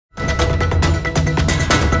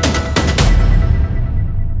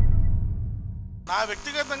నా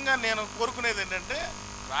వ్యక్తిగతంగా నేను కోరుకునేది ఏంటంటే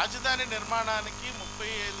రాజధాని నిర్మాణానికి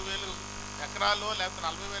 35,000 ఎకరాల్లో లేకపోతే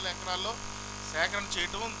 40,000 ఎకరాల్లో సేకరణ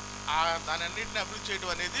చేయటం, దాని అన్నింటిని అభివృద్ధి చేయడం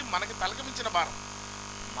అనేది మనకి తలకమించిన భారం.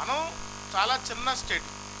 మనం చాలా చిన్న స్టేట్,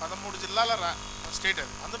 13 జిల్లాల స్టేట్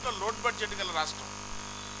అది, అందులో లోడ్ బడ్జెట్ గల రాష్ట్రం.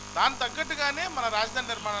 దాని తగ్గట్టుగానే మన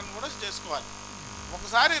రాజధాని నిర్మాణాన్ని కూడా చేసుకోవాలి.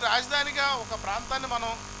 ఒకసారి రాజధానిగా ఒక ప్రాంతాన్ని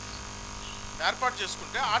మనం ఏర్పాటు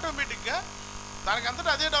చేసుకుంటే ఆటోమేటిక్గా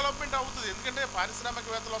దానికంతటా అదే డెవలప్మెంట్ అవుతుంది. ఎందుకంటే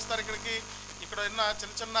పారిశ్రామికవేత్తలు వస్తారు ఇక్కడికి, ఇక్కడ ఉన్న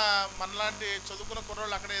చిన్న చిన్న మనలాంటి చదువుకున్న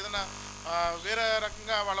కుర్రోళ్ళు అక్కడ ఏదైనా వేరే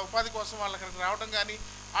రకంగా వాళ్ళ ఉపాధి కోసం వాళ్ళు అక్కడికి రావడం కానీ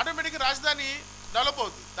ఆటోమేటిక్గా రాజధాని డెవలప్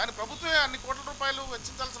అవుతుంది. దాని ప్రభుత్వమే అన్ని కోట్ల రూపాయలు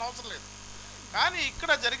వెచ్చించాల్సిన అవసరం లేదు. కానీ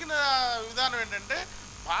ఇక్కడ జరిగిన విధానం ఏంటంటే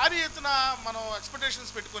భారీ ఎత్తున మనం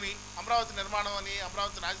ఎక్స్పెక్టేషన్స్ పెట్టుకుని అమరావతి నిర్మాణం అని,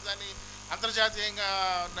 అమరావతి రాజధాని అంతర్జాతీయంగా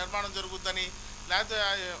నిర్మాణం జరుగుద్దని, లేకపోతే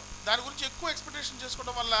దాని గురించి ఎక్కువ ఎక్స్పెక్టేషన్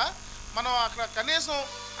చేసుకోవడం వల్ల మనం అక్కడ కనీసం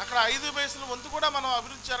అక్కడ 5 పైసల వంతు కూడా మనం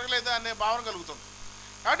అభివృద్ధి జరగలేదా అనే భావన కలుగుతుంది.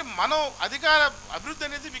 కాబట్టి మనం అభివృద్ధి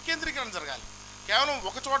అనేది వికేంద్రీకరణ జరగాలి. కేవలం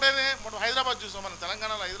ఒక చోటనే మనం హైదరాబాద్ చూసాం, మనం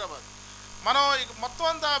తెలంగాణలో హైదరాబాద్, మనం మొత్తం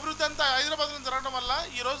అంతా అభివృద్ధి అంతా హైదరాబాద్లో జరగడం వల్ల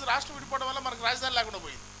ఈరోజు రాష్ట్రం విడిపోవడం వల్ల మనకు రాజధాని లేకుండా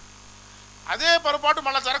పోయింది. అదే పొరపాటు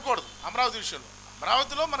మళ్ళీ జరగకూడదు అమరావతి విషయంలో.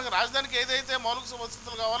 అమరావతిలో మనకు రాజధానికి ఏదైతే మౌలిక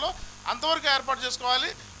వసతులు కావాలో అంతవరకు ఏర్పాటు చేసుకోవాలి.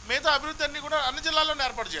 మిగతా అభివృద్ధి అన్నీ కూడా అన్ని జిల్లాల్లోనే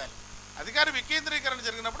ఏర్పాటు చేయాలి. అధికార వికేంద్రీకరణ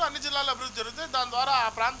జరిగినప్పుడు అన్ని జిల్లాల్లో అభివృద్ధి జరుగుతుంది. దాని ద్వారా ఆ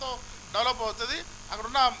ప్రాంతం డెవలప్ అవుతుంది.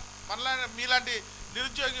 అక్కడున్న మీలాంటి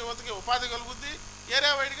నిరుద్యోగ యువతకి ఉపాధి కలుగుద్ది.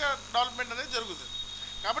 ఏరియా వైడ్గా డెవలప్మెంట్ అనేది జరుగుతుంది.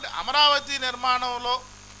 కాబట్టి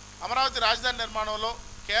అమరావతి రాజధాని నిర్మాణంలో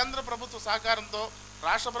కేంద్ర ప్రభుత్వ సహకారంతో,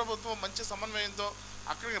 రాష్ట్ర ప్రభుత్వం మంచి సమన్వయంతో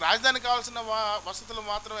అక్కడికి రాజధానికి కావాల్సిన వసతులు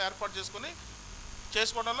మాత్రం ఏర్పాటు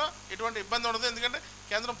చేసుకోవడంలో ఎటువంటి ఇబ్బంది ఉండదు. ఎందుకంటే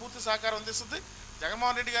కేంద్రం పూర్తి సహకారం అందిస్తుంది.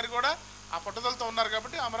 జగన్మోహన్ రెడ్డి గారు కూడా ఆ పట్టుదలతో ఉన్నారు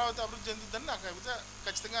కాబట్టి అమరావతి అభివృద్ధి చెందుతుందని నాకు అయితే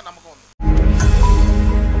ఖచ్చితంగా నమ్మకం ఉంది.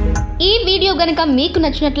 ఈ వీడియో గనుక మీకు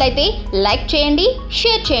నచ్చినట్లయితే లైక్ చేయండి,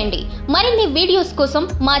 షేర్ చేయండి. మరిన్ని వీడియోస్ కోసం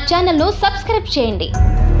మా ఛానల్ను సబ్స్క్రైబ్ చేయండి.